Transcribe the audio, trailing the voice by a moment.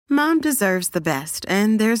Mom deserves the best,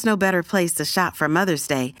 and there's no better place to shop for Mother's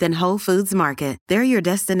Day than Whole Foods Market. They're your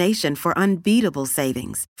destination for unbeatable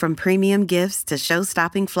savings, from premium gifts to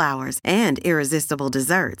show-stopping flowers and irresistible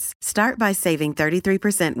desserts. Start by saving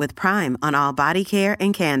 33% with Prime on all body care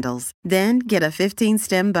and candles. Then get a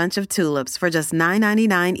 15-stem bunch of tulips for just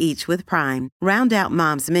 $9.99 each with Prime. Round out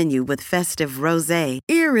Mom's menu with festive rosé,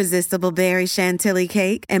 irresistible berry chantilly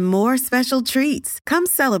cake, and more special treats. Come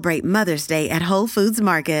celebrate Mother's Day at Whole Foods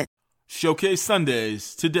Market. Showcase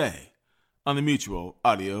Sundays today on the Mutual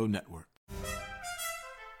Audio Network.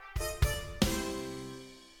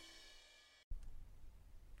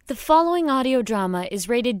 The following audio drama is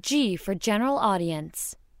rated G for general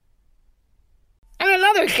audience. And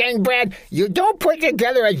another thing, Brad, you don't put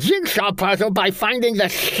together a jigsaw puzzle by finding the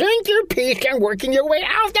centerpiece and working your way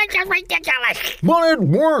out. That's ridiculous. But it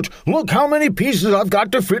worked. Look how many pieces I've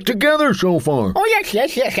got to fit together so far. Oh,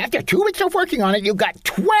 yes. After 2 weeks of working on it, you got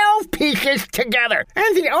 12 pieces together.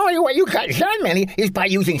 And the only way you got that many is by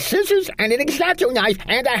using scissors and an X-Acto knife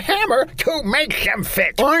and a hammer to make them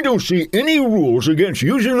fit. I don't see any rules against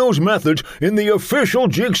using those methods in the official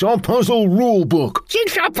Jigsaw Puzzle Rulebook.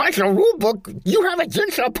 Jigsaw Puzzle Rulebook? You have a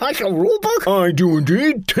Jigsaw Puzzle Rulebook? I do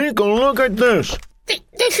indeed. Take a look at this.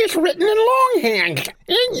 This is written in longhand,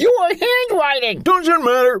 in your handwriting. Doesn't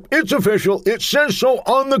matter. It's official. It says so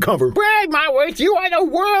on the cover. Brad Marworth, you are the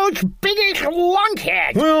world's biggest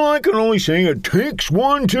lunkhead. Well, I can only say it takes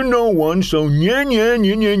one to know one, so nya.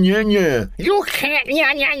 You can't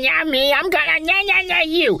nya me. I'm gonna nya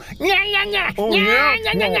you. Nya. Oh, yeah?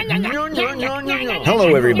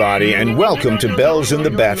 Hello, everybody, and welcome to Bells in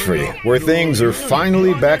the Bat Free, where things are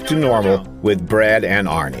finally back to normal with Brad and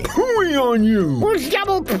Arnie. Pooey on you. Who's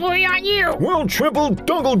double pooey on you? Well, triple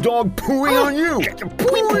double dog pooey on you.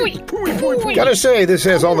 Pooey. Gotta say, this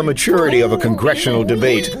has all the maturity of a congressional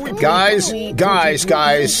debate. Guys,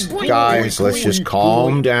 let's just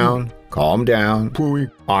calm down. Calm down. Pooey.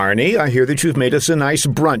 Arnie, I hear that you've made us a nice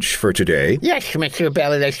brunch for today. Yes, Mr.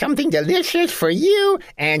 Bella, there's something delicious for you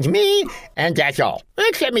and me, and that's all.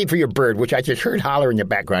 Except me for your bird, which I just heard holler in the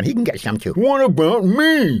background. He can get some too. What about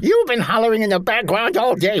me? You've been hollering in the background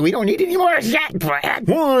all day. We don't need any more of that, Brad.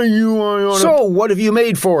 Why, So, what have you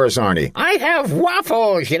made for us, Arnie? I have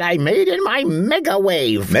waffles that I made in my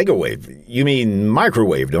Megawave. Megawave? You mean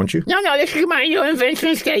microwave, don't you? No, this is my new invention.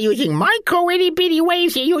 Instead of using micro itty-bitty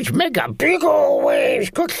waves, you use mega big ol' waves.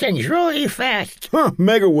 Cooks things really fast.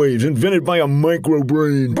 Megawaves invented by a micro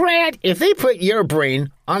brain. Brad, if they put your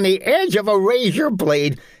brain on the edge of a razor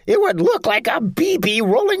blade, it would look like a BB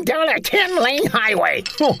rolling down a 10-lane highway.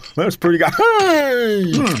 Oh, that's pretty good.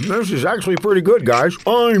 Hey! This is actually pretty good, guys.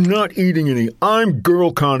 I'm not eating any. I'm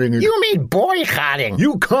girl-cotting it. You mean boycotting?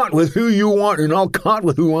 You cot with who you want, and I'll cot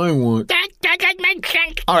with who I want. That doesn't make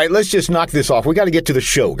sense. All right, let's just knock this off. We got to get to the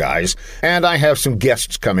show, guys. And I have some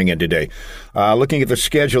guests coming in today. Looking at the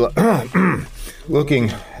schedule, I'm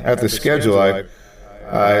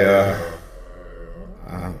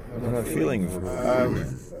not feeling.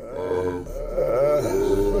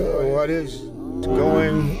 What is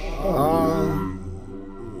going on?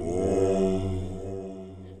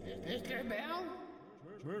 Mr. Bell?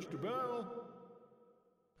 Mr. Bell?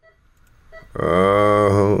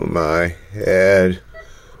 Oh, my head.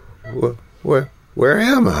 Where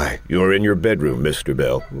am I? You're in your bedroom, Mr.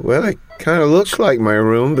 Bell. Well, it kind of looks like my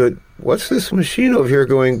room, but what's this machine over here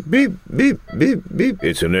going beep, beep, beep, beep?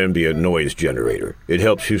 It's an ambient noise generator. It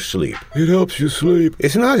helps you sleep. It helps you sleep.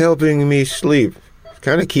 It's not helping me sleep. It's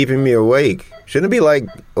kind of keeping me awake. Shouldn't it be like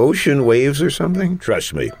ocean waves or something?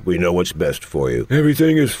 Trust me, we know what's best for you.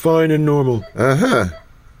 Everything is fine and normal.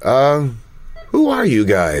 Who are you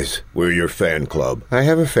guys? We're your fan club. I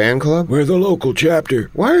have a fan club? We're the local chapter.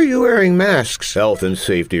 Why are you wearing masks? Health and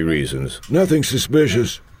safety reasons. Nothing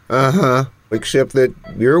suspicious. Except that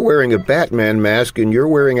you're wearing a Batman mask and you're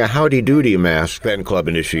wearing a Howdy Doody mask. Fan club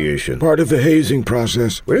initiation. Part of the hazing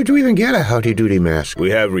process. Where did you even get a Howdy Doody mask? We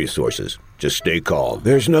have resources. Just stay calm.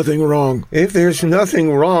 There's nothing wrong. If there's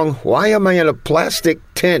nothing wrong, why am I in a plastic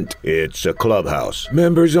tent? It's a clubhouse.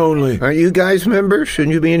 Members only. Are you guys members?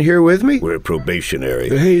 Shouldn't you be in here with me? We're probationary.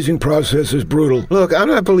 The hazing process is brutal. Look, I'm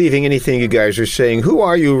not believing anything you guys are saying. Who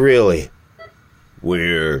are you really?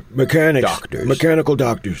 We're mechanics. Doctors. Mechanical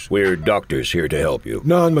doctors. We're doctors here to help you.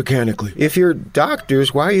 Non-mechanically. If you're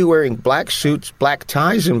doctors, why are you wearing black suits, black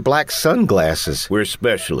ties, and black sunglasses? We're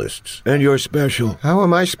specialists. And you're special. How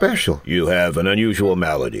am I special? You have an unusual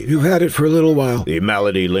malady. You've had it for a little while. The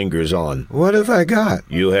malady lingers on. What have I got?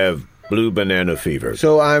 You have Blue banana fever.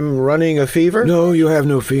 So I'm running a fever? No, you have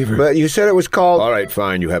no fever. But you said it was called... All right,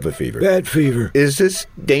 fine, you have a fever. Bad fever. Is this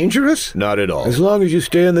dangerous? Not at all. As long as you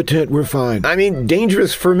stay in the tent, we're fine. I mean,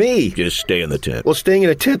 dangerous for me. Just stay in the tent. Will staying in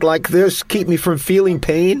a tent like this keep me from feeling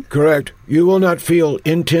pain? Correct. You will not feel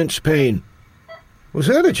intense pain. Was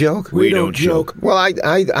that a joke? We don't joke. Well, I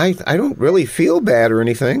don't really feel bad or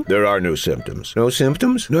anything. There are no symptoms. No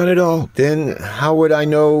symptoms? Not at all. Then how would I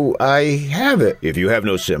know I have it? If you have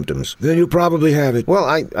no symptoms, Then you probably have it. Well,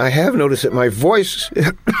 I have noticed that my voice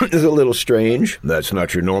is a little strange. that's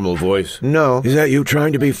not your normal voice. No. Is that you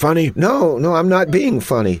trying to be funny? No, I'm not being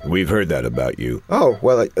funny. We've heard that about you. Oh,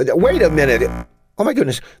 well, wait a minute. Oh, my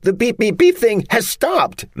goodness. The beep, beep, beep thing has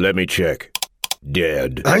stopped. Let me check.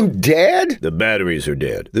 Dead. I'm dead? The batteries are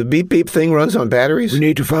dead. The beep, beep thing runs on batteries? We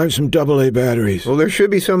need to find some AA batteries. Well, there should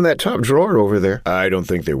be some in that top drawer over there. I don't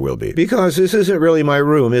think there will be. Because this isn't really my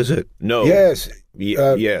room, is it? No. Yes.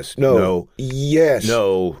 Yes. No. No. Yes.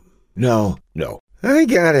 No. No. No. I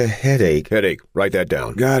got a headache. Headache. Write that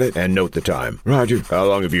down. Got it. And note the time. Roger. How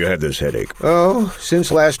long have you had this headache? Oh,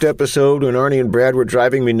 since last episode when Arnie and Brad were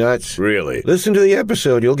driving me nuts. Really? Listen to the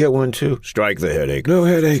episode. You'll get one, too. Strike the headache. No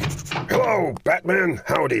headache. Hello, Batman.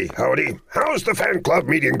 Howdy. How's the fan club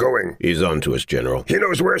meeting going? He's on to us, General. He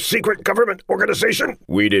knows we're a secret government organization?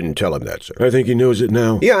 We didn't tell him that, sir. I think he knows it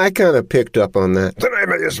now. Yeah, I kind of picked up on that. Then I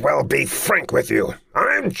may as well be frank with you.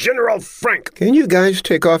 I'm General Frank. Can you guys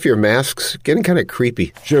take off your masks? Getting kind of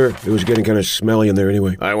creepy. Sure, it was getting kind of smelly in there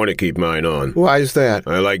anyway. I want to keep mine on. Why is that?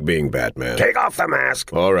 I like being Batman. Take off the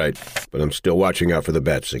mask. All right, but I'm still watching out for the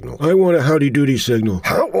bat signal. I want a howdy-doody signal.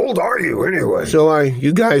 How old are you, anyway? So are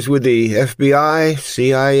you guys with the FBI,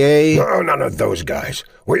 CIA? No, none of those guys.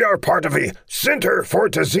 We are part of the Center for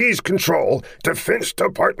Disease Control, Defense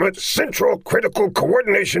Department Central Critical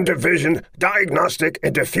Coordination Division, Diagnostic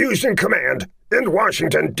and Diffusion Command in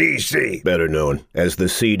Washington, D.C. Better known as the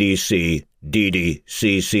CDC,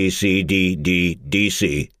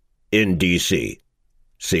 DDCCCDDDC in D.C.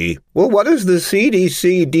 See? Well, what does the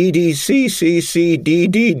CDC, DDC,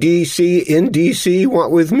 CCDDDC in D.C.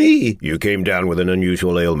 want with me? You came down with an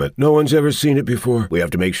unusual ailment. No one's ever seen it before. We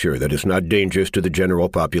have to make sure that it's not dangerous to the general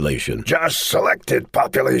population. Just selected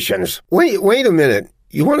populations. Wait a minute.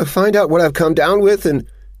 You want to find out what I've come down with and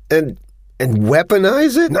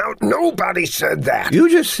weaponize it? Now, nobody said that. You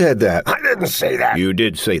just said that. I didn't say that. You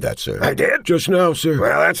did say that, sir. I did? Just now, sir.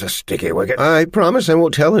 Well, that's a sticky wicket. I promise I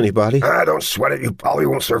won't tell anybody. Don't sweat it. You probably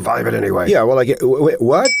won't survive it anyway. Yeah, well, I get... Wait,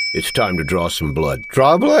 what? It's time to draw some blood.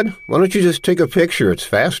 Draw blood? Why don't you just take a picture? It's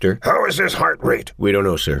faster. How is his heart rate? We don't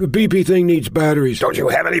know, sir. The BP thing needs batteries. Don't you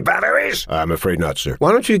have any batteries? I'm afraid not, sir.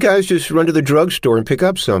 Why don't you guys just run to the drugstore and pick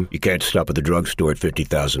up some? You can't stop at the drugstore at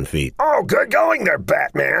 50,000 feet. Oh, good going there,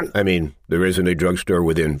 Batman. I mean, there isn't a drugstore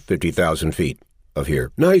within 50,000 feet of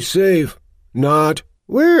here. Nice save. Not.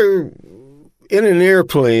 We're in an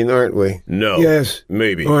airplane, aren't we? No. Yes.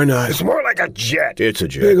 Maybe. Or not. It's more like a jet. It's a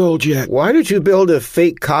jet. Big old jet. Why did you build a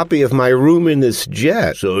fake copy of my room in this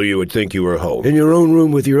jet? So you would think you were home. In your own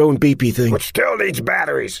room with your own BP thing. Which still needs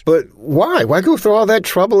batteries. But why? Why go through all that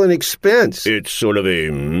trouble and expense? It's sort of a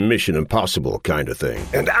Mission Impossible kind of thing.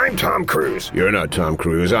 And I'm Tom Cruise. You're not Tom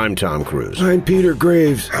Cruise. I'm Tom Cruise. I'm Peter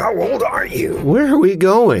Graves. How old are you? Where are we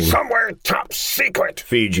going? Somewhere top secret.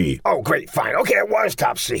 Fiji. Oh, great, fine. Okay, it was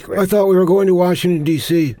top secret. I thought we were going to Washington,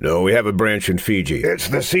 D.C. No, we have a branch in Fiji. It's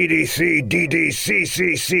the CDC,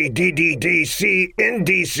 DDCCC, DDDC in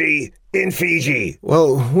D.C. in Fiji.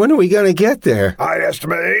 Well, when are we going to get there? I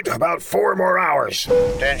estimate about 4 more hours.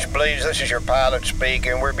 Attention, please. This is your pilot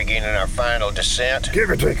speaking. We're beginning our final descent. Give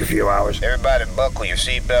or take a few hours. Everybody buckle your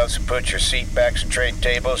seatbelts and put your seat backs and tray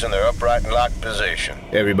tables in their upright and locked position.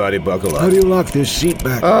 Everybody buckle How up. do you lock this seat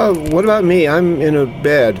back? What about me? I'm in a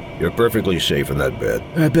bed. You're perfectly safe in that bed.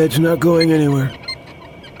 That bed's not going anywhere.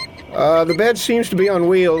 The bed seems to be on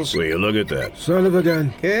wheels. Will you look at that? Son of a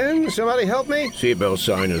gun. Can somebody help me? Seatbelt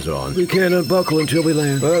sign is on. We can't unbuckle until we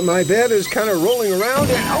land. But my bed is kind of rolling around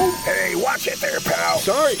and... Oh, Hey, watch it there, pal.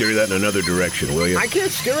 sorry. Steer that in another direction, will you? I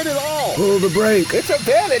can't steer it at all. Pull the brake. It's a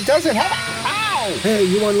bed. It doesn't have... Ow! Hey,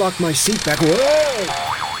 you unlocked my seat back. Whoa!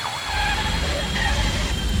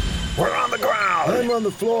 We're on the ground. I'm on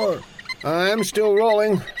the floor. I'm still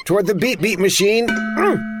rolling toward the beep machine.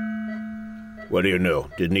 What do you know?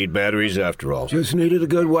 Didn't need batteries after all. Just needed a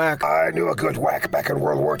good whack. I knew a good whack back in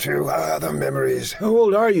World War II. The memories. How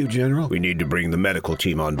old are you, General? We need to bring the medical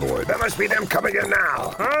team on board. That must be them coming in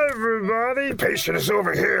now. Hi, everybody. The patient is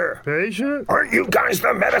over here. Patient? Aren't you guys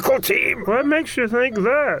the medical team? What makes you think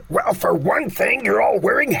that? Well, for one thing, you're all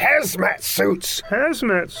wearing hazmat suits.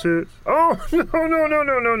 Hazmat suits? Oh,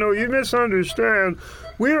 no. You misunderstand.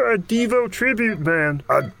 We're a Devo tribute band.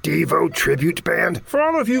 A Devo tribute band? For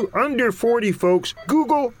all of you under 40 folks,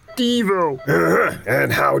 Google Devo.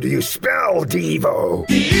 And how do you spell Devo?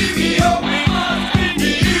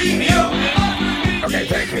 Okay,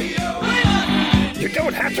 thank you. You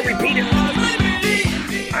don't have to repeat it.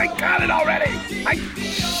 I got it already.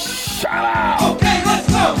 Shut up. Okay, let's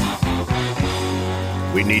go.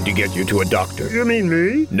 We need to get you to a doctor. You mean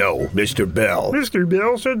me? No, Mr. Bell. Mr.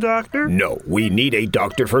 Bell's a doctor? No, we need a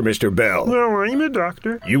doctor for Mr. Bell. No, I'm a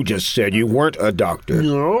doctor. You just said you weren't a doctor.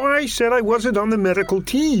 No, I said I wasn't on the medical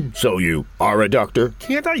team. So you are a doctor?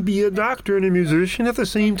 Can't I be a doctor and a musician at the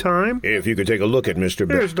same time? If you could take a look at Mr.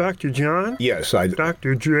 Bell. There's Dr. John. Yes,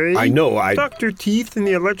 Dr. Dre. I know, Dr. Teeth and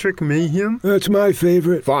the Electric Mayhem. That's my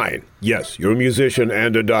favorite. Fine. Yes, you're a musician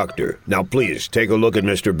and a doctor. Now please, take a look at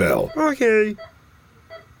Mr. Bell. Okay.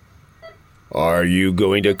 Are you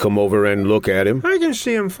going to come over and look at him? I can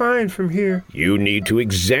see him fine from here. You need to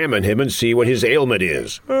examine him and see what his ailment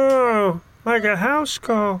is. Oh, like a house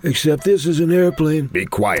call. Except this is an airplane. Be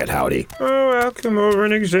quiet, Howdy. Oh, I'll come over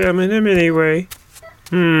and examine him anyway.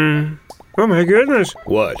 Oh my goodness.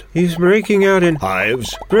 What? He's breaking out in...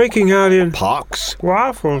 Hives? Breaking out in... Pox?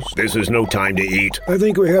 Waffles. This is no time to eat. I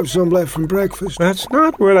think we have some left from breakfast. That's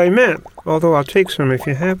not what I meant, although I'll take some if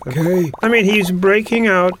you have them. Okay. I mean, he's breaking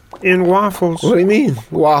out in waffles. What do you mean,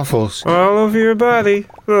 waffles? All over your body.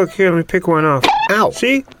 Look, here, let me pick one off. Ow.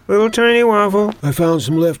 See? Little tiny waffle. I found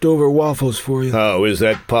some leftover waffles for you. How is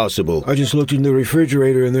that possible? I just looked in the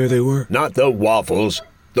refrigerator and there they were. Not the waffles.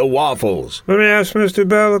 The waffles. Let me ask Mr.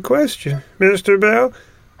 Bell a question. Mr. Bell,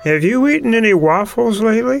 have you eaten any waffles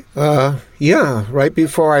lately? Yeah, right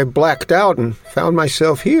before I blacked out and found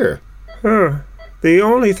myself here. The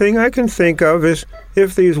only thing I can think of is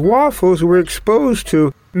if these waffles were exposed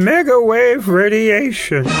to megawave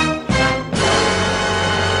radiation.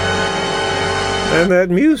 And that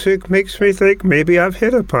music makes me think maybe I've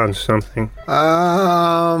hit upon something.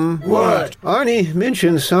 What? Arnie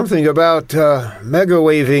mentioned something about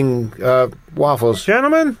mega-waving waffles.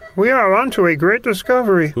 Gentlemen, we are on to a great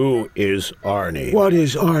discovery. Who is Arnie? What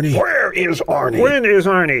is Arnie? Where is Arnie? When is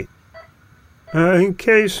Arnie? In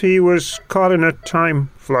case he was caught in a time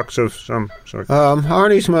flux of some sort.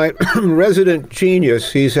 Arnie's my resident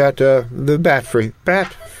genius. He's at the Bat-Free.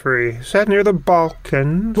 Bat-Free? Is that near the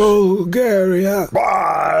Balkans? Bulgaria.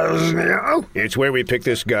 Bosnia? It's where we picked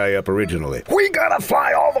this guy up originally. We gotta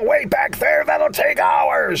fly all the way back there. That'll take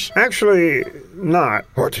hours. Actually, not.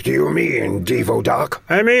 What do you mean, Devo Doc?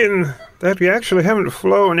 I mean that we actually haven't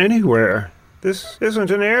flown anywhere. This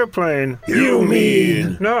isn't an airplane. You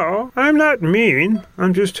mean? No, I'm not mean.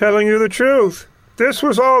 I'm just telling you the truth. This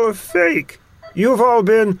was all a fake. You've all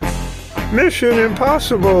been Mission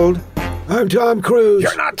Impossible. I'm Tom Cruise.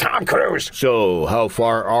 You're not Tom Cruise. So, how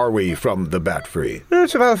far are we from the Bat-Free?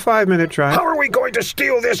 It's about a 5-minute drive. How are we going to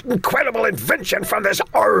steal this incredible invention from this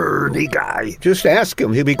Arnie guy? Just ask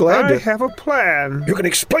him. He'll be glad I to. have a plan. You can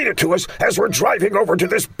explain it to us as we're driving over to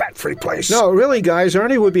this Bat-Free place. No, really, guys,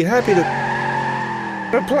 Arnie would be happy to...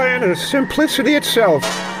 The plan is simplicity itself.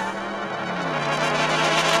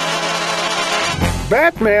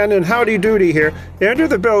 Batman and Howdy Doody here enter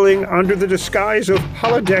the building under the disguise of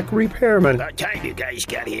holodeck repairmen. What time you guys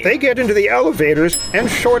get here? They get into the elevators and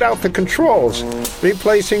short out the controls,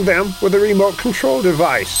 replacing them with a remote control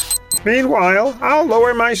device. Meanwhile, I'll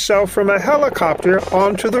lower myself from a helicopter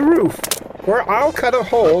onto the roof, where I'll cut a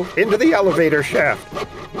hole into the elevator shaft.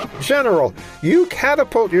 General, you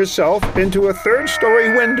catapult yourself into a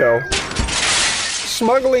 3rd-story window,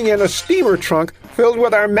 smuggling in a steamer trunk filled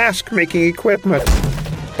with our mask-making equipment.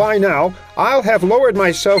 By now, I'll have lowered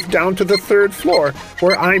myself down to the 3rd floor,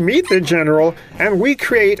 where I meet the General, and we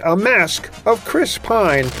create a mask of Chris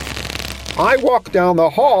Pine. I walk down the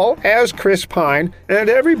hall as Chris Pine, and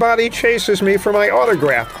everybody chases me for my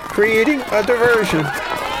autograph, creating a diversion.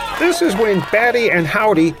 This is when Batty and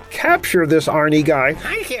Howdy capture this Arnie guy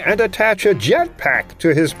and attach a jetpack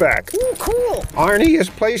to his back. Ooh, cool. Arnie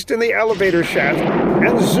is placed in the elevator shaft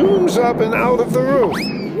and zooms up and out of the roof,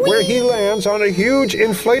 where he lands on a huge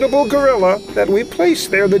inflatable gorilla that we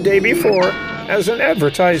placed there the day before as an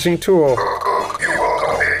advertising tool.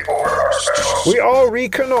 We all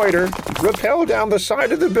reconnoiter, rappel down the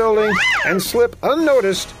side of the building, and slip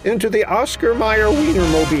unnoticed into the Oscar Mayer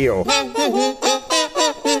Wienermobile.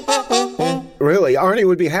 Really, Arnie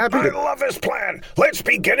would be happy I to... love this plan. Let's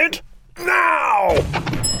begin it now.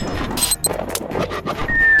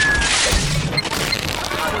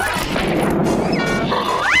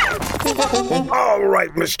 All right,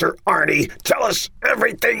 Mr. Arnie, tell us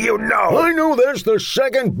everything you know. I know that's the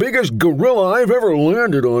 2nd biggest gorilla I've ever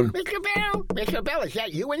landed on. Mr. Bell, Mr. Bell, is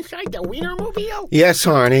that you inside the Wienermobile? Yes,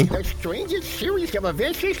 Arnie. The strangest series of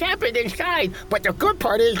events just happened inside. But the good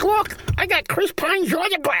part is, look, I got Chris Pine's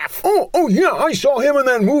autograph. Oh, yeah, I saw him in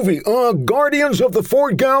that movie, Guardians of the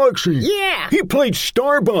Ford Galaxy. Yeah. He played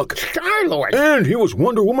Starbuck. Star-Lord. And he was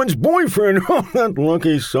Wonder Woman's boyfriend. Oh, that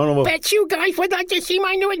lucky son of a... Bet you guys would like to see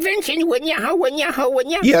my new invention, wouldn't you?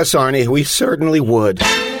 Wouldn't you? Yes, Arnie, we certainly would.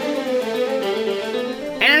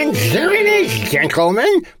 And there it is,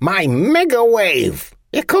 gentlemen, my Megawave.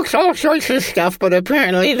 It cooks all sorts of stuff, but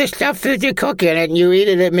apparently the stuff that you cook in it and you eat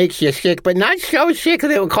it makes you sick, but not so sick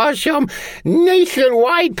that it will cause some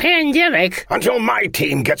nationwide pandemic. Until my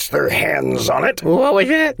team gets their hands on it. What was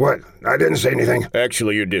that? What? I didn't say anything.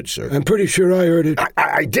 Actually, you did, sir. I'm pretty sure I heard it.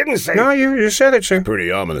 I didn't say... No, you said it, sir.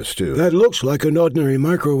 Pretty ominous, too. That looks like an ordinary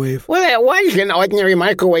microwave. Well, it was an ordinary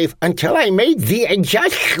microwave until I made the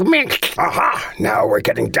adjustment. Aha! Now we're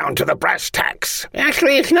getting down to the brass tacks.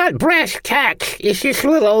 Actually, it's not brass tacks. It's this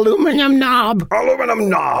little aluminum knob. Aluminum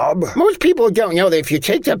knob? Most people don't know that if you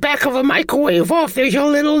take the back of a microwave off, there's a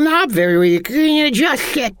little knob there where you can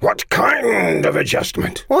adjust it. What kind of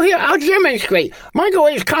adjustment? Well, here, I'll demonstrate.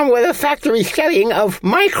 Microwaves come with a factory setting of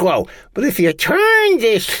micro. But if you turn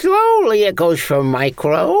this slowly, it goes from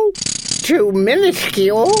micro to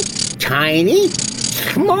minuscule, tiny,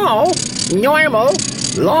 small, normal,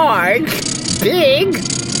 large, big,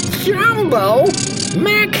 jumbo,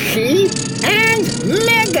 maxi, and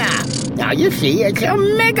mega. Now you see, it's a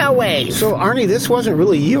Megawave. So, Arnie, this wasn't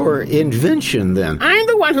really your invention, then? I'm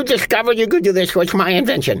the one who discovered you could do this, so it's my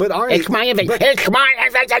invention. But Arnie... It's my invention. It's my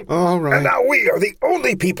invention. All right. And now we are the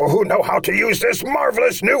only people who know how to use this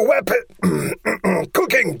marvelous new weapon...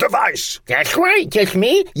 cooking device. That's right. Just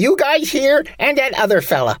me, you guys here, and that other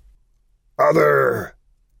fella. Other...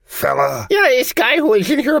 fella? Yeah, this guy who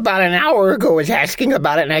was in here about an hour ago was asking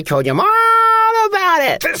about it, and I told him all about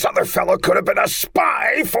it. This other fellow could have been a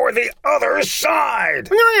spy for the other side.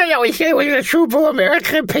 No, he said he was a true blue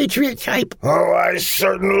American patriot type. Oh, I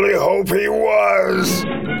certainly hope he was.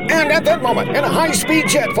 And at that moment, in a high-speed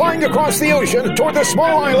jet flying across the ocean toward the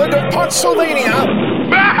small island of Pennsylvania...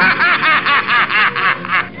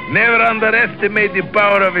 Never underestimate the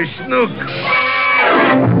power of a snook.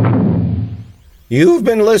 You've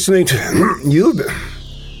been listening to...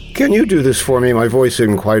 Can you do this for me? My voice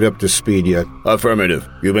isn't quite up to speed yet. Affirmative.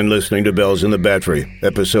 You've been listening to Bells in the Battery,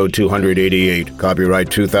 episode 288,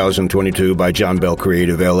 copyright 2022 by John Bell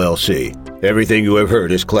Creative, LLC. Everything you have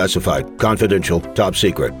heard is classified, confidential, top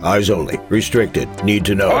secret, eyes only, restricted, need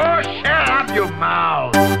to know. Oh, shut up your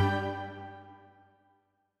mouth!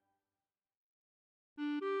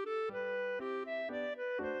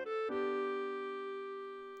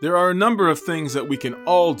 There are a number of things that we can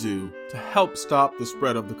all do to help stop the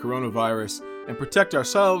spread of the coronavirus and protect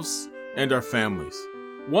ourselves and our families.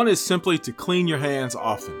 One is simply to clean your hands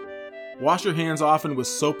often. Wash your hands often with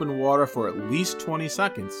soap and water for at least 20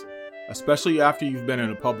 seconds, especially after you've been in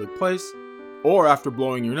a public place or after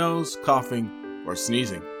blowing your nose, coughing, or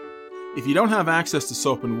sneezing. If you don't have access to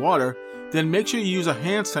soap and water, then make sure you use a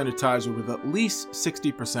hand sanitizer with at least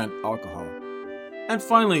 60% alcohol. And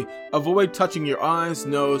finally, avoid touching your eyes,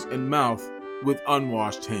 nose, and mouth with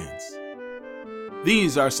unwashed hands.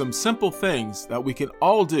 These are some simple things that we can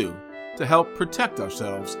all do to help protect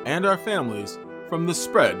ourselves and our families from the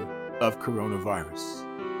spread of coronavirus.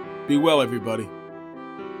 Be well, everybody.